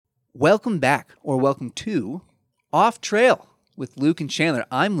Welcome back, or welcome to Off Trail with Luke and Chandler.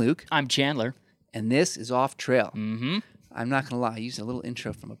 I'm Luke. I'm Chandler. And this is Off Trail. Mm-hmm. I'm not going to lie, I used a little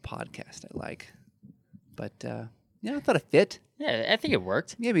intro from a podcast I like. But, I thought it fit. Yeah, I think it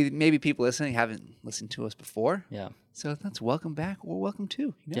worked. Maybe people listening haven't listened to us before. Yeah. So that's welcome back or welcome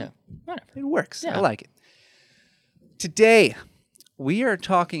to. Yeah. Whatever. It works. Yeah. I like it. Today, we are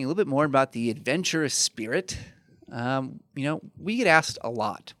talking a little bit more about the adventurous spirit. We get asked a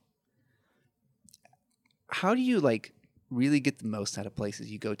lot. How do you really get the most out of places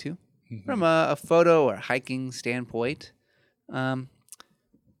you go to from a photo or hiking standpoint? And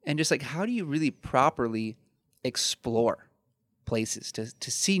just how do you really properly explore places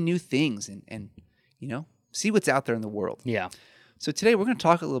to see new things and see what's out there in the world? Yeah. So today we're going to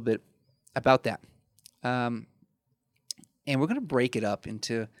talk a little bit about that. And we're going to break it up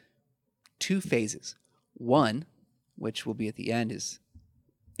into two phases. One, which will be at the end, is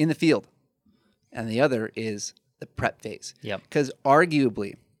in the field. And the other is the prep phase. Yep. Because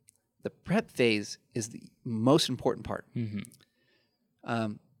arguably, the prep phase is the most important part.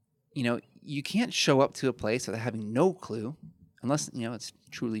 Mm-hmm. You can't show up to a place without having no clue, unless, it's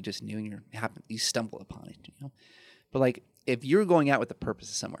truly just new and you stumble upon it, But if you're going out with a purpose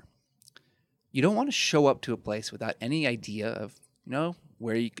of somewhere, you don't want to show up to a place without any idea of,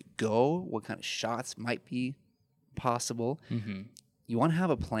 where you could go, what kind of shots might be possible. Mm-hmm. You want to have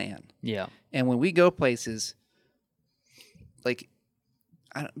a plan. Yeah. And when we go places,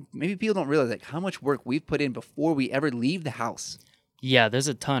 maybe people don't realize how much work we've put in before we ever leave the house. Yeah, there's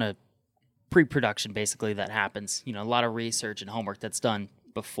a ton of pre-production basically that happens. A lot of research and homework that's done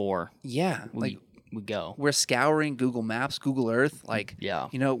before Yeah. we go. We're scouring Google Maps, Google Earth. Yeah.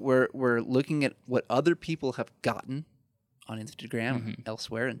 We're looking at what other people have gotten on Instagram and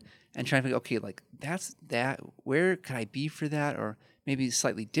elsewhere and trying to figure, okay, that's that. Where could I be for that? Or maybe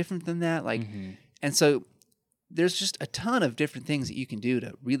slightly different than that. And so there's just a ton of different things that you can do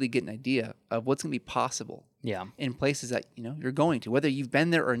to really get an idea of what's going to be possible. Yeah. In places that, you're going to, whether you've been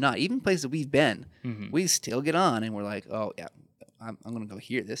there or not. Even places we've been, we still get on and we're like, oh, yeah, I'm going to go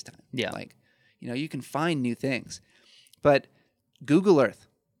here this time. Yeah. You can find new things. But Google Earth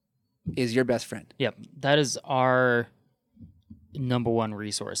is your best friend. Yep. That is our number one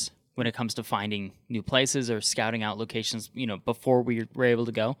resource when it comes to finding new places or scouting out locations, before we were able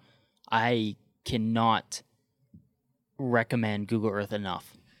to go. I cannot recommend Google Earth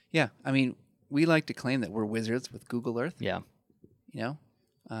enough. Yeah. I mean, we like to claim that we're wizards with Google Earth. Yeah.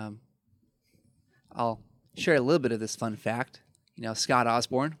 I'll share a little bit of this fun fact. Scott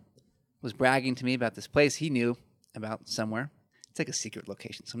Osborne was bragging to me about this place he knew about somewhere. It's a secret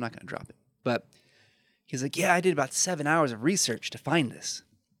location, so I'm not going to drop it. But he's like, yeah, I did about 7 hours of research to find this.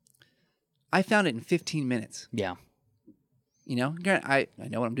 I found it in 15 minutes. Yeah. I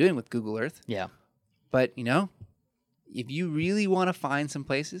know what I'm doing with Google Earth. Yeah. But, if you really want to find some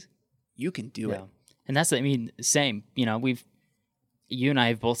places, you can do it. And that's, same. You and I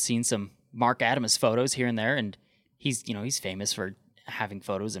have both seen some Mark Adams photos here and there, and he's famous for having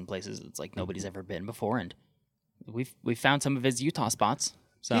photos in places it's nobody's ever been before, and we've found some of his Utah spots.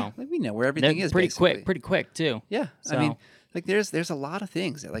 So yeah, we know where everything is. Pretty quick too. Yeah, so, there's a lot of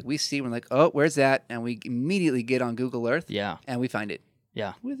things that we see. We're like, oh, where's that? And we immediately get on Google Earth. Yeah, and we find it.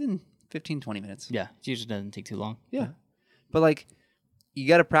 Yeah, within 15, 20 minutes. Yeah, it usually doesn't take too long. Yeah, but you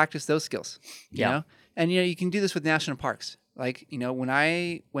got to practice those skills. You know? And you can do this with national parks. When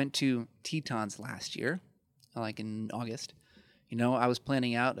I went to Tetons last year, in August, I was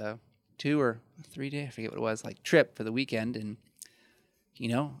planning out a 2 or 3 day, I forget what it was, trip for the weekend. And,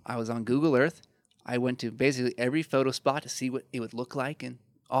 I was on Google Earth. I went to basically every photo spot to see what it would look like and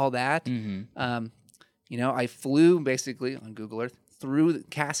all that. I flew basically on Google Earth through the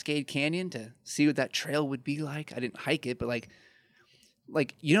Cascade Canyon to see what that trail would be like. I didn't hike it, but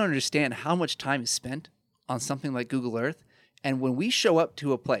you don't understand how much time is spent on something like Google Earth. And when we show up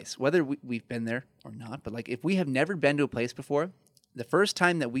to a place, whether we've been there or not, but if we have never been to a place before, the first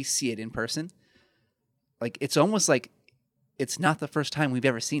time that we see it in person, it's almost like it's not the first time we've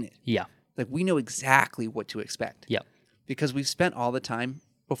ever seen it. Yeah. We know exactly what to expect. Yeah. Because we've spent all the time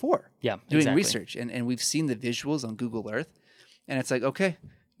before. Yeah. Doing research and we've seen the visuals on Google Earth, and it's okay.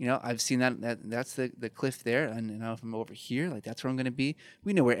 I've seen that's the cliff there, and if I'm over here, that's where I'm going to be.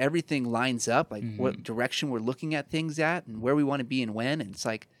 We know where everything lines up, what direction we're looking at things at, and where we want to be and when. And it's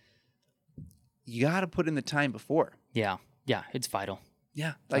you got to put in the time before. Yeah, it's vital.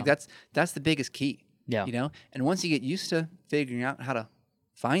 Yeah, that's the biggest key. Yeah, and once you get used to figuring out how to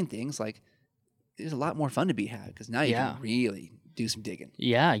find things, there's a lot more fun to be had because now you can really do some digging.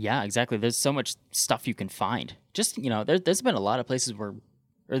 Yeah, exactly. There's so much stuff you can find. Just there's been a lot of places where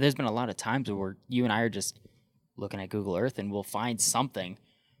or there's been a lot of times where you and I are just looking at Google Earth and we'll find something.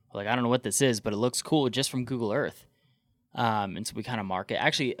 Like, I don't know what this is, but it looks cool just from Google Earth. And so we kind of mark it.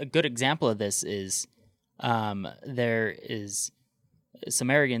 Actually, a good example of this is there is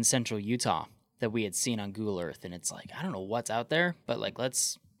some area in central Utah that we had seen on Google Earth, and it's like, I don't know what's out there, but like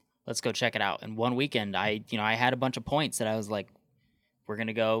let's go check it out. And one weekend I had a bunch of points that I was like, we're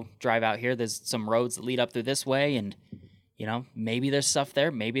gonna go drive out here. There's some roads that lead up through this way, and maybe there's stuff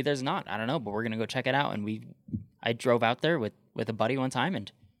there, maybe there's not. I don't know, but we're gonna go check it out. And I drove out there with a buddy one time,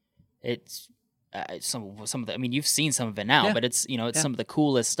 and it's some of the. I mean, you've seen some of it now, but it's some of the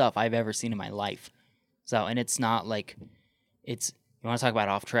coolest stuff I've ever seen in my life. So, and it's not like it's. You want to talk about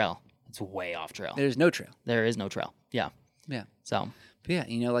off trail? It's way off trail. There's no trail. There is no trail. Yeah. Yeah. So. But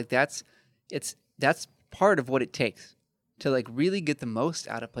yeah, like that's part of what it takes to like really get the most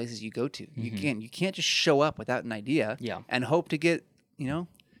out of places you go to. You can't just show up without an idea and hope to get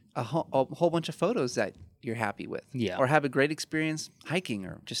a whole bunch of photos that you're happy with. Yeah. Or have a great experience hiking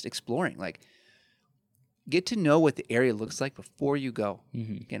or just exploring. Like, get to know what the area looks like before you go.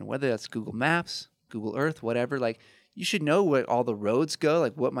 Again, whether that's Google Maps, Google Earth, whatever. Like, you should know where all the roads go,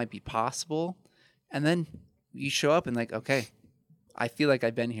 like what might be possible, and then you show up and like, okay, I feel like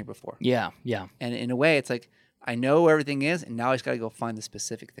I've been here before. Yeah, yeah. And in a way, it's like I know where everything is, and now I just got to go find the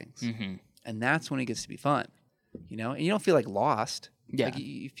specific things. And that's when it gets to be fun, and you don't feel like lost. Yeah, like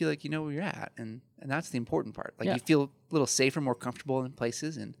you feel like you know where you're at, and that's the important part. Like you feel a little safer, more comfortable in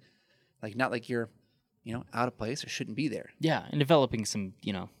places, and like not like you're out of place or shouldn't be there. Yeah, and developing some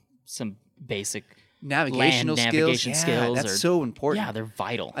some basic navigation skills. That's so important. Yeah, they're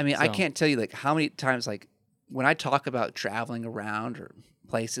vital. I mean, I can't tell you like how many times like when I talk about traveling around or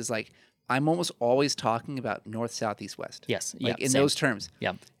places, like I'm almost always talking about north, south, east, west. Yes, like in those terms.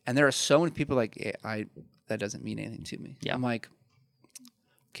 Yeah, and there are so many people like that doesn't mean anything to me. Yeah, I'm like,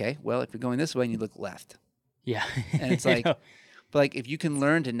 okay, well, if you're going this way and you look left. Yeah, and it's like. But like if you can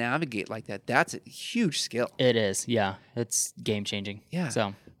learn to navigate like that, that's a huge skill. It is, yeah. It's game changing. Yeah.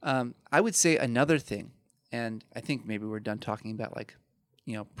 So I would say another thing, and I think maybe we're done talking about like,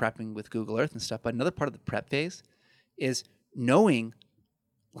 prepping with Google Earth and stuff. But another part of the prep phase is knowing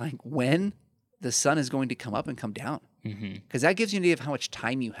like when the sun is going to come up and come down, because that gives you an idea of how much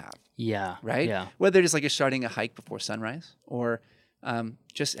time you have. Yeah. Right. Yeah. Whether it's like you're starting a hike before sunrise, or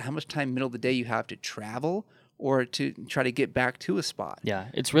just how much time middle of the day you have to travel, or to try to get back to a spot. Yeah,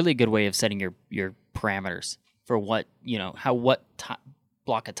 it's really a good way of setting your parameters for what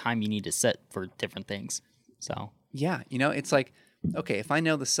block of time you need to set for different things. So yeah, it's like, okay, if I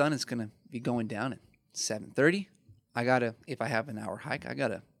know the sun is gonna be going down at 7:30, if I have an hour hike, I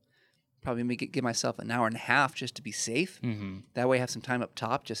gotta probably give myself an hour and a half just to be safe. That way I have some time up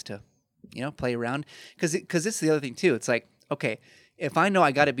top just to play around, because it's the other thing too. It's like, okay, if I know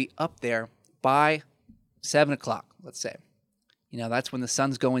I got to be up there by 7 o'clock, let's say, that's when the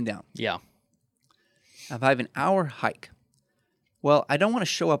sun's going down. Yeah. If I have an hour hike, well, I don't want to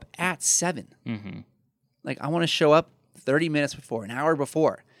show up at 7. Like, I want to show up 30 minutes before, an hour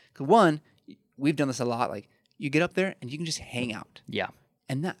before. Because one, we've done this a lot. Like, you get up there and you can just hang out. Yeah.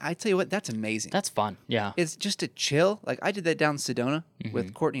 And I tell you what, that's amazing. That's fun. Yeah. It's just to chill. Like, I did that down in Sedona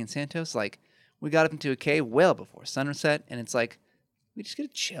with Courtney and Santos. Like, we got up into a cave well before sunset, and it's like, we just get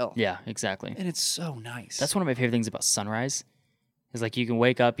to chill. Yeah, exactly. And it's so nice. That's one of my favorite things about sunrise. Is like you can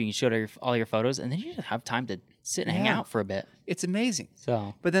wake up, you can show all your photos, and then you just have time to sit and hang out for a bit. It's amazing.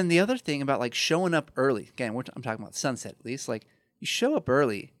 So, but then the other thing about like showing up early, again, I'm talking about sunset at least. Like you show up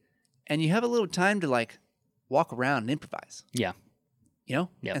early, and you have a little time to like walk around and improvise. Yeah. Yeah.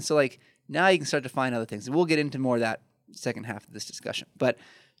 And so like now you can start to find other things. And we'll get into more of that second half of this discussion. But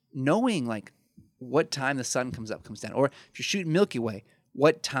knowing like what time the sun comes up, comes down, or if you're shooting Milky Way,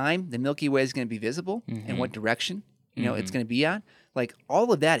 what time the Milky Way is going to be visible and what direction it's going to be at. Like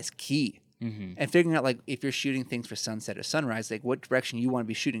all of that is key. And figuring out like if you're shooting things for sunset or sunrise, like what direction you want to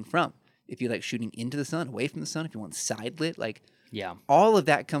be shooting from. If you like shooting into the sun, away from the sun, if you want side lit, like all of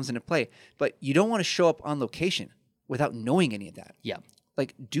that comes into play. But you don't want to show up on location without knowing any of that. Yeah.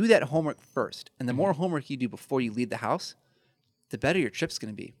 Like do that homework first. And the more homework you do before you leave the house, the better your trip's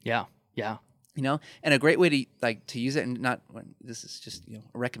going to be. Yeah. Yeah. And a great way to use it, and not, this is just a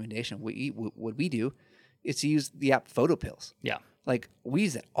recommendation. What we do is to use the app Photo Pills. Yeah, like we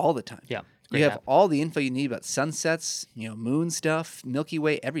use that all the time. Yeah, you have all the info you need about sunsets, moon stuff, Milky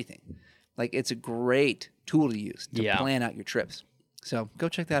Way, everything. Like it's a great tool to use to plan out your trips. So go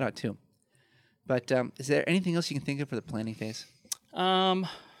check that out too. But is there anything else you can think of for the planning phase? Nothing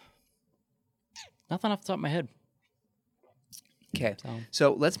off the top of my head. Okay,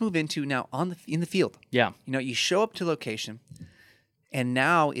 so let's move into now in the field. Yeah, you show up to location, And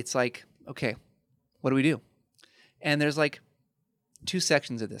now it's like, okay, what do we do? And there's like 2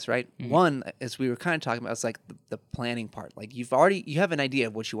 sections of this, right? Mm-hmm. One, as we were kind of talking about, it's like the planning part. Like you have an idea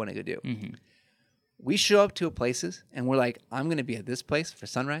of what you want to go do. Mm-hmm. We show up to places and we're like, I'm going to be at this place for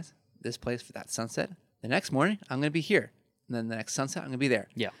sunrise, this place for that sunset. The next morning, I'm going to be here. And then the next sunset, I'm going to be there.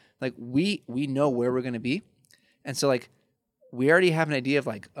 Yeah. Like we know where we're going to be. And so like we already have an idea of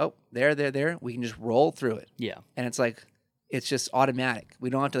like, oh, there. We can just roll through it. Yeah. And it's like, it's just automatic. We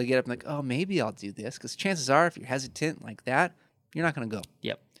don't have to get up and like, oh, maybe I'll do this. Because chances are, if you're hesitant like that, you're not going to go.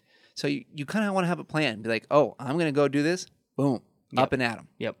 Yep. So you kind of want to have a plan. Be like, oh, I'm going to go do this. Boom. Yep. Up and at 'em.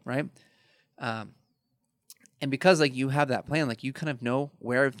 Yep. Right? And because like you have that plan, like you kind of know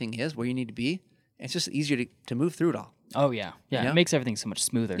where everything is, where you need to be. It's just easier to move through it all. Oh, yeah. Yeah. You know? It makes everything so much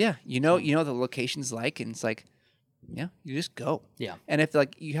smoother. Yeah. You know the location's like, and it's like, yeah, you just go. Yeah. And if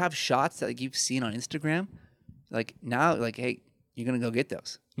like you have shots that like you've seen on Instagram, like now, like, hey, you're going to go get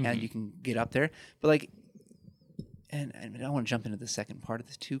those and you can get up there. But like, and I don't want to jump into the second part of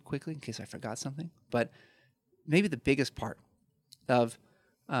this too quickly in case I forgot something, but maybe the biggest part of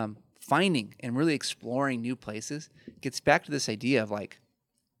finding and really exploring new places gets back to this idea of like,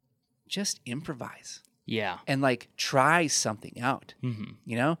 just improvise. Yeah. And like try something out, Mm-hmm.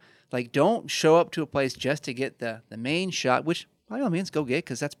 you know, like don't show up to a place just to get the main shot, which by all means go get,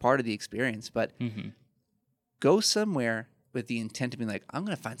 cause that's part of the experience, but go somewhere with the intent of being like, I'm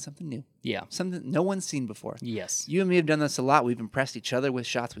going to find something new. Yeah. Something no one's seen before. Yes. You and me have done this a lot. We've impressed each other with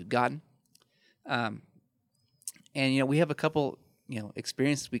shots we've gotten. And, you know, we have a couple, you know,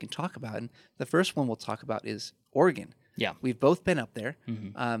 experiences we can talk about. And the first one we'll talk about is Oregon. Yeah. We've both been up there.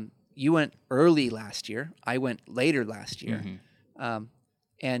 You went early last year. I went later last year.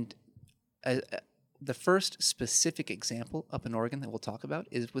 And the first specific example up in Oregon that we'll talk about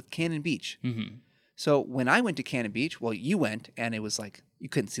is with Cannon Beach. So when I went to Cannon Beach, well, you went and it was like you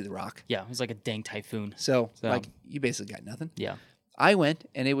couldn't see the rock. Yeah. It was like a dang typhoon. So like you basically got nothing. Yeah. I went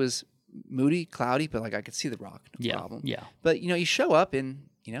and it was moody, cloudy, but like I could see the rock. No problem. Yeah. But you know, you show up and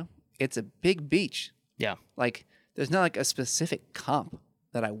you know it's a big beach. Yeah. Like there's not like a specific comp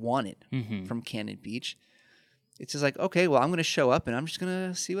that I wanted Mm-hmm. from Cannon Beach. It's just like, okay, well, I'm going to show up and I'm just going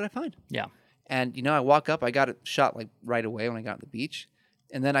to see what I find. Yeah. And, you know, I walk up, I got it shot like right away when I got on the beach.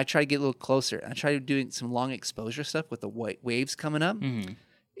 And then I try to get a little closer. I tried doing some long exposure stuff with the white waves coming up. Mm-hmm.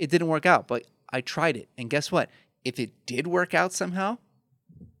 It didn't work out, but I tried it. And guess what? If it did work out somehow,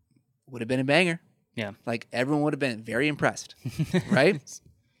 would have been a banger. Yeah. Like everyone would have been very impressed, right?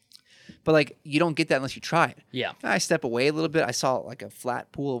 But like you don't get that unless you try it. Yeah. I step away a little bit. I saw like a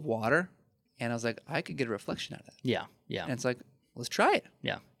flat pool of water, and I was like, I could get a reflection out of that. Yeah. Yeah. And it's like, let's try it.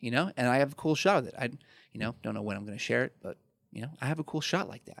 Yeah. You know, and I have a cool shot with it. I, you know, don't know when I'm going to share it, but you know, I have a cool shot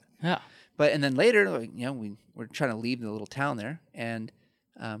like that. Yeah. But and then later, like, you know, we're trying to leave the little town there, and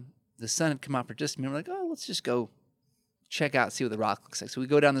the sun had come out for just a minute. We're like, oh, let's just go check out, see what the rock looks like. So we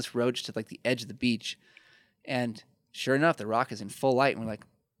go down this road to like the edge of the beach, and sure enough, the rock is in full light, and we're like,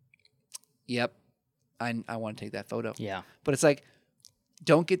 yep, I want to take that photo. Yeah. But it's like,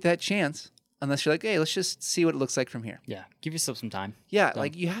 don't get that chance unless you're like, hey, let's just see what it looks like from here. Yeah. Give yourself some time. Yeah,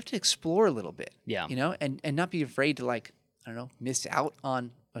 like you have to explore a little bit. Yeah. You know, and not be afraid to like, I don't know, miss out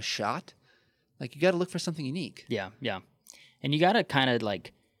on a shot. Like you got to look for something unique. Yeah. Yeah. And you got to kind of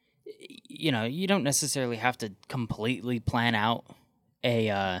like, you know, you don't necessarily have to completely plan out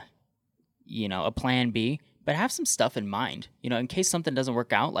a plan B, but have some stuff in mind, you know, in case something doesn't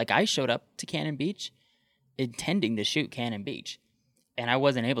work out. Like I showed up to Cannon Beach intending to shoot Cannon Beach, and I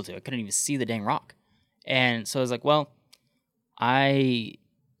wasn't able to. I couldn't even see the dang rock. And so I was like, well, I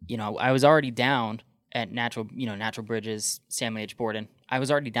was already down at Natural Bridges, Samuel H. Borden. I was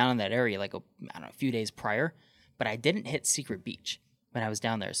already down in that area like a few days prior, but I didn't hit Secret Beach when I was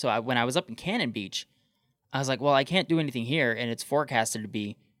down there. So when I was up in Cannon Beach, I was like, well, I can't do anything here, and it's forecasted to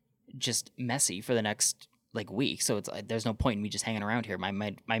be just messy for the next like week. So it's like, there's no point in me just hanging around here.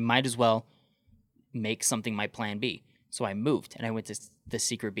 I might as well make something my plan B. So I moved and I went to the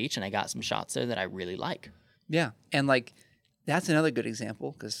Secret Beach and I got some shots there that I really like. Yeah, and like that's another good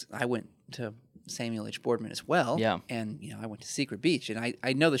example because I went to Samuel H. Boardman as well. Yeah. And you know, I went to Secret Beach, and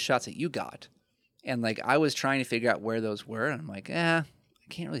I know the shots that you got, and like I was trying to figure out where those were, and I'm like, I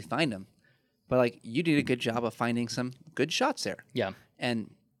can't really find them. But like you did a good job of finding some good shots there. Yeah.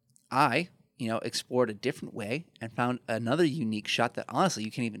 And I, you know, explored a different way and found another unique shot that honestly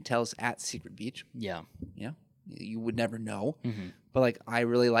you can't even tell is at Secret Beach. Yeah. You know, you would never know. Mm-hmm. But like I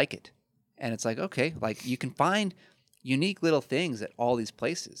really like it. And it's like, okay, like you can find unique little things at all these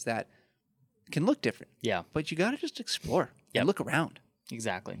places that can look different. Yeah. But you got to just explore and look around.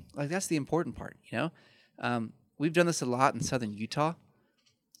 Exactly. Like that's the important part, you know? we've done this a lot in southern Utah.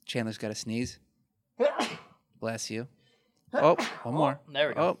 Chandler's got a sneeze. Bless you. Oh, one more. There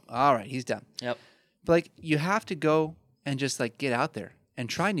we go. Oh, all right, he's done. Yep. But like, you have to go and just like get out there and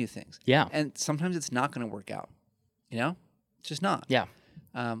try new things. Yeah. And sometimes it's not going to work out. You know, it's just not. Yeah.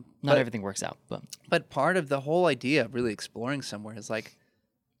 Not everything works out, but part of the whole idea of really exploring somewhere is like,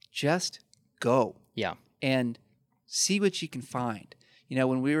 just go. Yeah. And see what you can find. You know,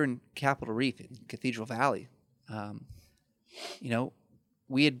 when we were in Capitol Reef in Cathedral Valley, you know,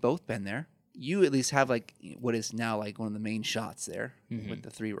 we had both been there. You at least have like what is now like one of the main shots there with the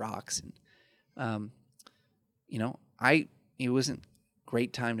 3 rocks. And, you know, it wasn't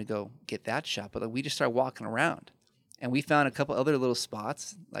great time to go get that shot, but like, we just started walking around and we found a couple other little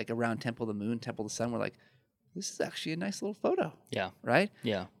spots like around Temple of the Moon, Temple of the Sun. We're like, this is actually a nice little photo. Yeah. Right?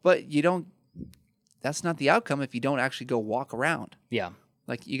 Yeah. But that's not the outcome if you don't actually go walk around. Yeah.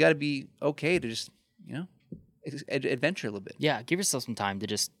 Like, you got to be okay to just, you know, adventure a little bit. Yeah. Give yourself some time to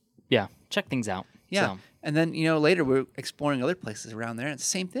just, check things out. Yeah. So. And then, you know, later we're exploring other places around there. And it's the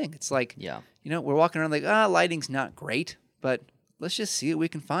same thing. It's like, Yeah. you know, we're walking around like, lighting's not great, but let's just see what we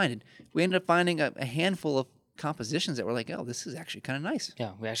can find. And we ended up finding a handful of compositions that were like, oh, this is actually kind of nice.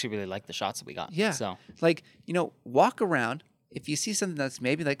 Yeah. We actually really like the shots that we got. Yeah. So, like, you know, walk around. If you see something that's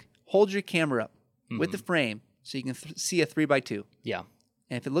maybe like, hold your camera up with the frame so you can see a 3x2. Yeah.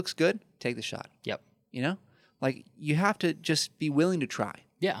 And if it looks good, take the shot. Yep. You know, like, you have to just be willing to try.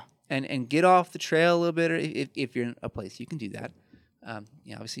 Yeah. And get off the trail a little bit, or if you're in a place you can do that.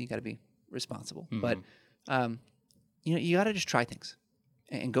 You know, obviously you got to be responsible, but you know, you got to just try things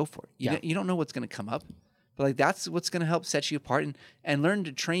and go for it. You don't know what's going to come up, but like, that's what's going to help set you apart and learn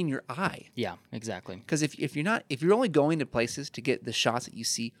to train your eye. Yeah, exactly. Because if you're only going to places to get the shots that you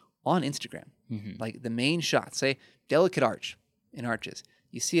see on Instagram, like the main shots, say delicate arch in arches,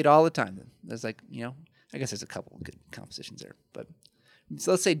 you see it all the time. There's like, you know, I guess there's a couple of good compositions there, but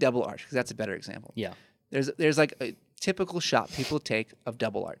so let's say double arch, because that's a better example. Yeah. There's like a typical shot people take of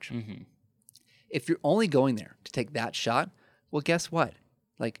double arch. If you're only going there to take that shot, well, guess what?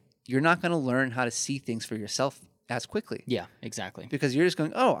 Like, you're not going to learn how to see things for yourself as quickly. Yeah, exactly. Because you're just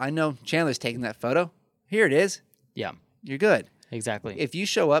going, oh, I know Chandler's taking that photo. Here it is. Yeah. You're good. Exactly. If you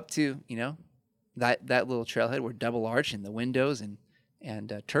show up to, you know, that little trailhead where double arch and the windows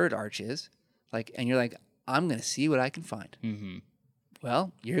and turret arch is, like, and you're like, I'm going to see what I can find.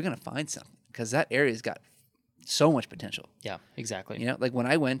 Well, you're going to find something because that area's got so much potential. Yeah, exactly. You know, like when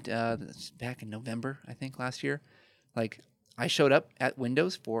I went back in November, I think last year, like, I showed up at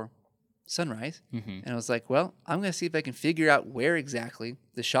windows for sunrise and I was like, well, I'm going to see if I can figure out where exactly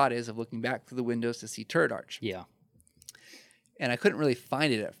the shot is of looking back through the windows to see turret arch. Yeah. And I couldn't really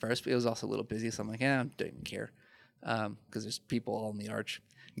find it at first, but it was also a little busy. So I'm like, I don't even care because there's people all in the arch.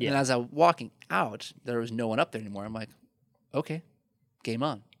 Yeah. And as I was walking out, there was no one up there anymore. I'm like, okay, game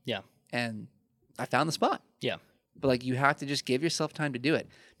on. Yeah. And I found the spot. Yeah. But like, you have to just give yourself time to do it.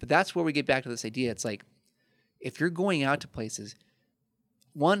 But that's where we get back to this idea. It's like, if you're going out to places,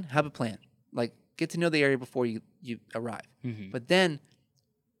 one, have a plan. Like, get to know the area before you arrive. But then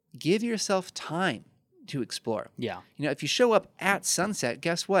give yourself time to explore. Yeah. You know, if you show up at sunset,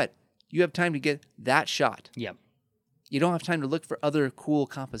 guess what? You have time to get that shot. Yep. You don't have time to look for other cool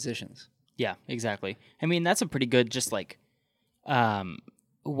compositions. Yeah, exactly. I mean, that's a pretty good just like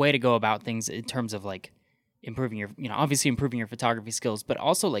way to go about things in terms of like improving your, you know, obviously improving your photography skills, but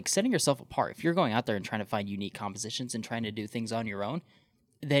also like setting yourself apart. If you're going out there and trying to find unique compositions and trying to do things on your own,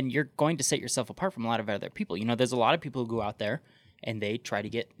 then you're going to set yourself apart from a lot of other people. You know, there's a lot of people who go out there and they try to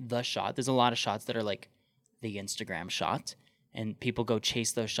get the shot. There's a lot of shots that are like the Instagram shot and people go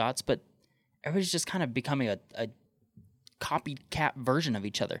chase those shots, but everybody's just kind of becoming a copycat version of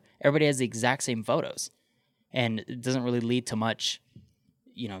each other. Everybody has the exact same photos and it doesn't really lead to much,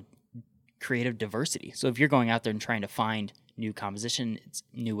 you know, creative diversity. So if you're going out there and trying to find new composition, it's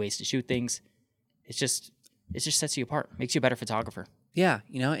new ways to shoot things, it just sets you apart, makes you a better photographer. Yeah,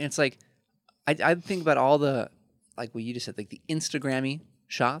 you know, and it's like, I think about all the, like what you just said, like the Instagram-y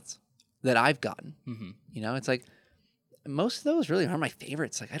shots that I've gotten. You know, it's like, most of those really aren't my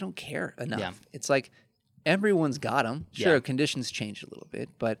favorites. Like, I don't care enough. Yeah. It's like, everyone's got them. Sure, conditions change a little bit,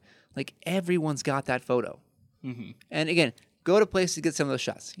 but like, everyone's got that photo. And again, go to places to get some of those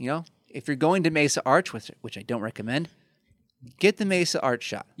shots, you know? If you're going to Mesa Arch, which I don't recommend, get the Mesa Arch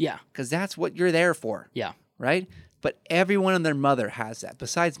shot. Yeah. Because that's what you're there for. Yeah. Right? But everyone and their mother has that,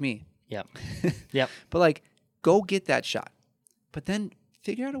 besides me. Yep. Yep. But like, go get that shot. But then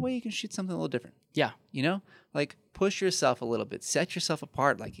figure out a way you can shoot something a little different. Yeah. You know? Like, push yourself a little bit. Set yourself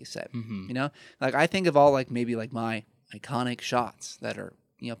apart, like you said. You know? Like, I think of all, like, maybe, like, my iconic shots that are,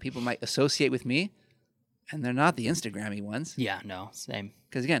 you know, people might associate with me. and they're not the Instagrammy ones. Yeah, no, same.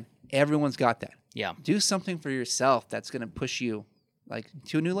 Because again, everyone's got that. Yeah. Do something for yourself that's going to push you like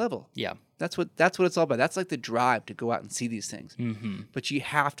to a new level. Yeah. That's what it's all about. That's like the drive to go out and see these things. Mm-hmm. But you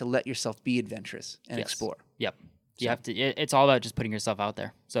have to let yourself be adventurous and explore. Yep. You have to. It's all about just putting yourself out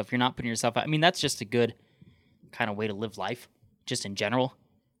there. So if you're not putting yourself out, I mean, that's just a good kind of way to live life, just in general.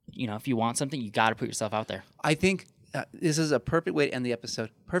 You know, if you want something, you got to put yourself out there. I think this is a perfect way to end the episode.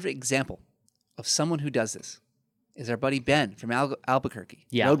 Perfect example of someone who does this is our buddy Ben from Albuquerque,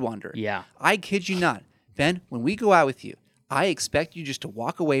 Road Wanderer. Yeah. I kid you not. Ben, when we go out with you, I expect you just to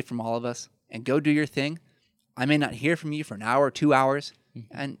walk away from all of us and go do your thing. I may not hear from you for an hour or 2 hours,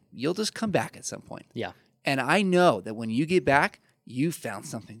 and you'll just come back at some point. Yeah. And I know that when you get back, you found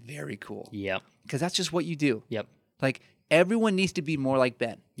something very cool. Yep. Because that's just what you do. Yep. Like, everyone needs to be more like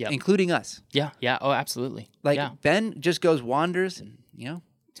Ben, including us. Yeah. Yeah. Oh, absolutely. Like, Ben just goes wanders and,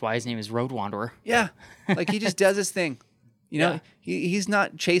 That's why his name is Road Wanderer. Yeah. Like, he just does his thing. He's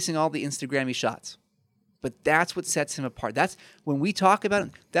not chasing all the Instagrammy shots. But that's what sets him apart. That's when we talk about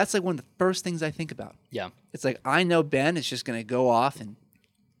it, that's like one of the first things I think about. Yeah. It's like, I know Ben is just going to go off and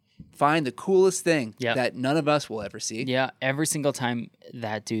find the coolest thing that none of us will ever see. Yeah. Every single time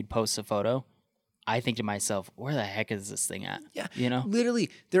that dude posts a photo, I think to myself, where the heck is this thing at? Yeah. You know? Literally,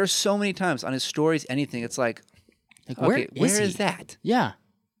 there are so many times on his stories, anything, it's like where is that? Yeah.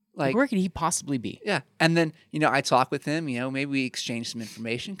 Like, where could he possibly be? Yeah. And then, I talk with him, maybe we exchange some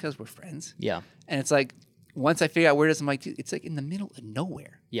information because we're friends. Yeah. And it's like, once I figure out where it is, I'm like, dude, it's like in the middle of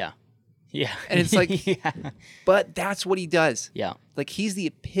nowhere. Yeah. Yeah. And it's like, but that's what he does. Yeah. Like, he's the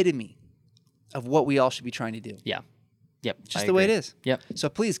epitome of what we all should be trying to do. Yeah. Yep. Just the way it is. Yep. So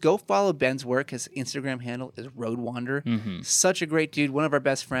please go follow Ben's work. His Instagram handle is Road Wanderer. Mm-hmm. Such a great dude, one of our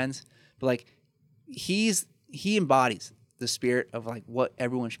best friends. But like, he embodies the spirit of like what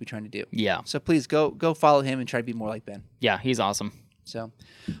everyone should be trying to do. Yeah. So please go follow him and try to be more like Ben. Yeah, he's awesome. So,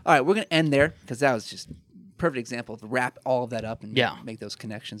 all right, we're gonna end there because that was just a perfect example to wrap all of that up and make those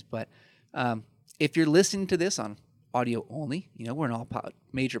connections. But if you're listening to this on audio only, we're on all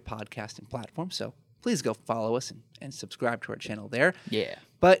major podcasting platforms. So please go follow us and subscribe to our channel there. Yeah.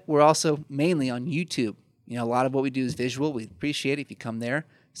 But we're also mainly on YouTube. A lot of what we do is visual. We'd appreciate it if you come there.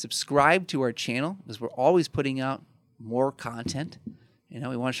 Subscribe to our channel because we're always putting out more content. We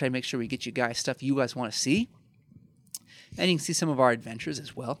want to try to make sure we get you guys stuff you guys want to see. And you can see some of our adventures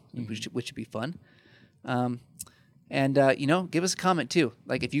as well, which would be fun. Give us a comment too.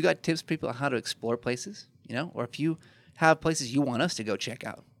 Like if you got tips for people on how to explore places, or if you have places you want us to go check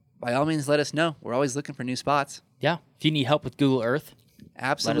out, by all means, let us know. We're always looking for new spots. Yeah. If you need help with Google Earth,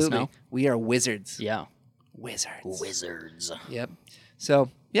 absolutely. Let us know. We are wizards. Yeah. Wizards. Yep.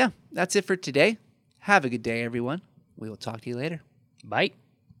 So, that's it for today. Have a good day, everyone. We will talk to you later. Bye.